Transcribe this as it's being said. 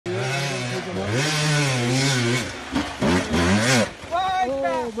Oo,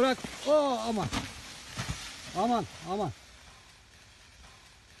 bırak. Oo, aman. Aman, aman.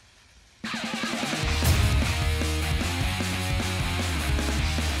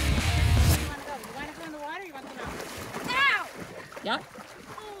 Yeah.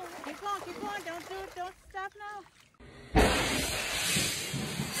 Keep going. Don't stop now.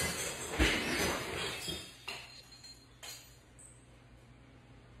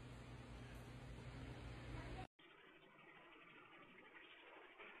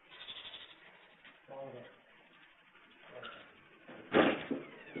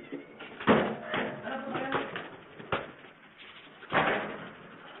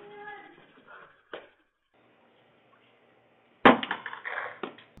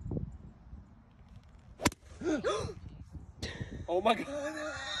 Oh my God.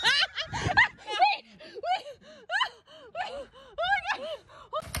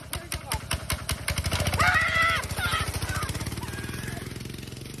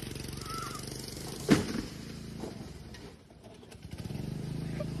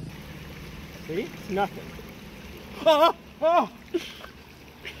 See? It's nothing. Oh, oh.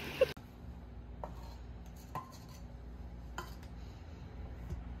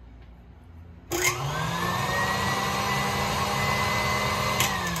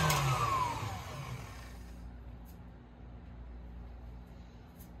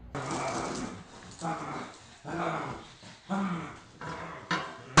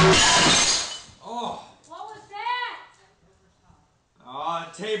 Oh. What was that? Oh,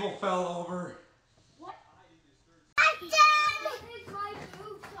 a table fell over. What?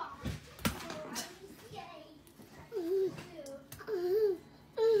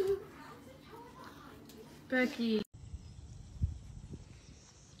 Becky.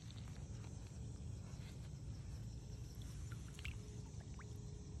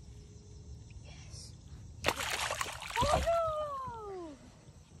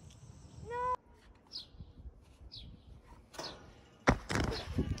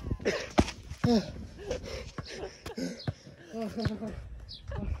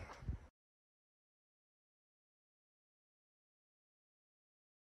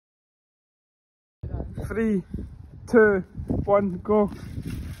 Three, two, one, go.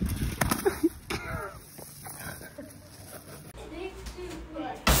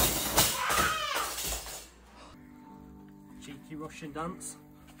 Cheeky Russian dance.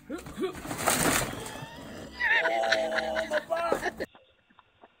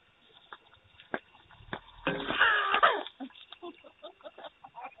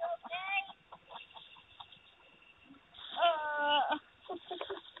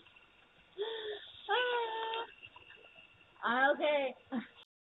 Okay.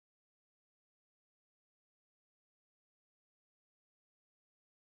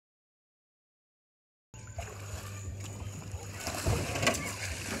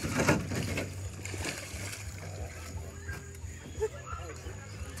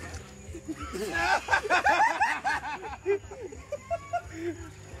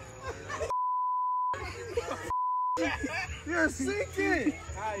 You're sinking!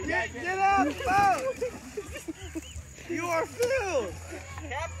 Get out of the boat! You are filled!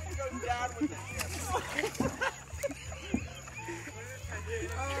 Captain goes down with the ship.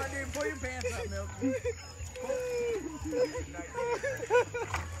 Oh, dude, pull your pants up, Milky.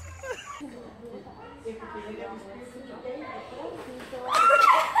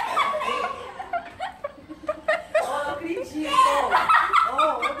 Oh, acredito!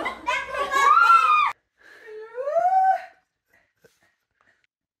 Oh,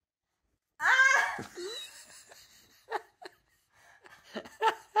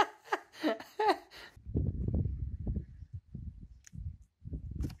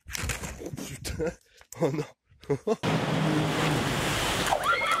 Oh no.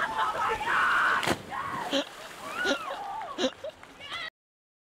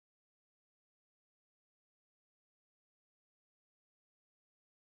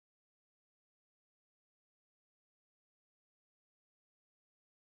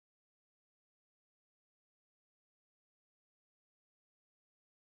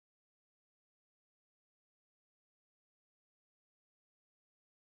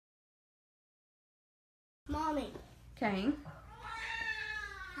 Mommy. Kane,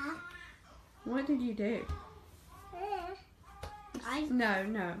 Huh? what did you do?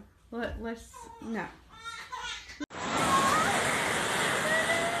 No. Let's no.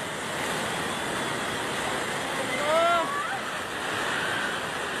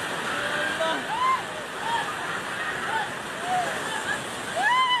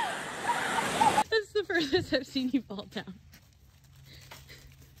 That's the furthest I've seen you fall down.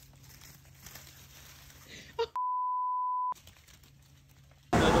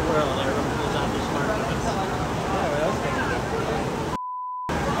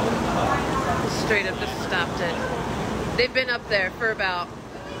 straight up just stopped it. They've been up there for about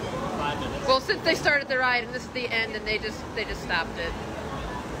 5 minutes. well since they started the ride, and this is the end, and they just stopped it.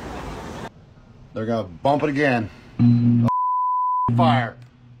 They're gonna bump it again. Fire.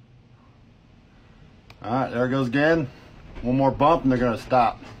 All right, there it goes again. One more bump and they're gonna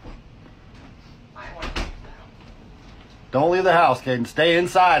stop. Don't leave the house, Caden. Stay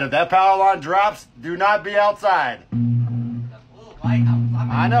inside. If that power line drops, do not be outside.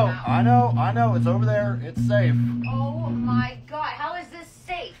 I know. It's over there. It's safe. Oh my God, how is this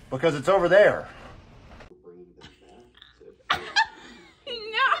safe? Because it's over there.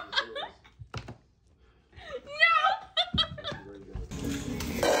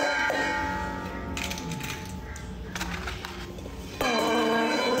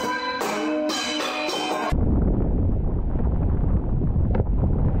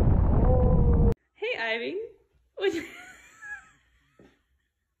 Hey, Ivy.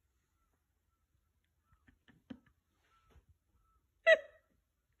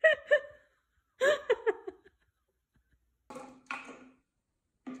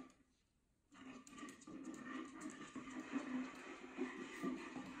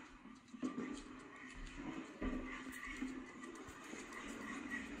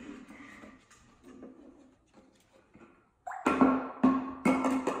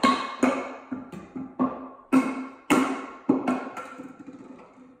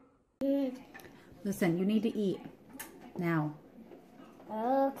 Listen, you need to eat now.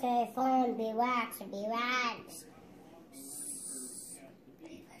 Okay, fine, be waxed.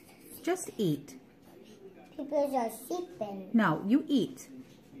 Just eat. People are sleeping. No, you eat.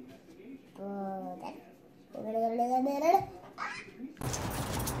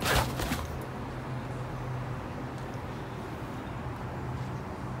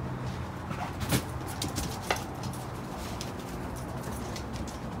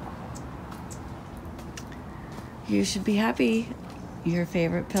 You should be happy. Your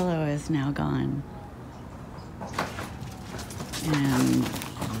favorite pillow is now gone. And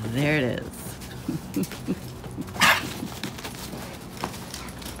there it is.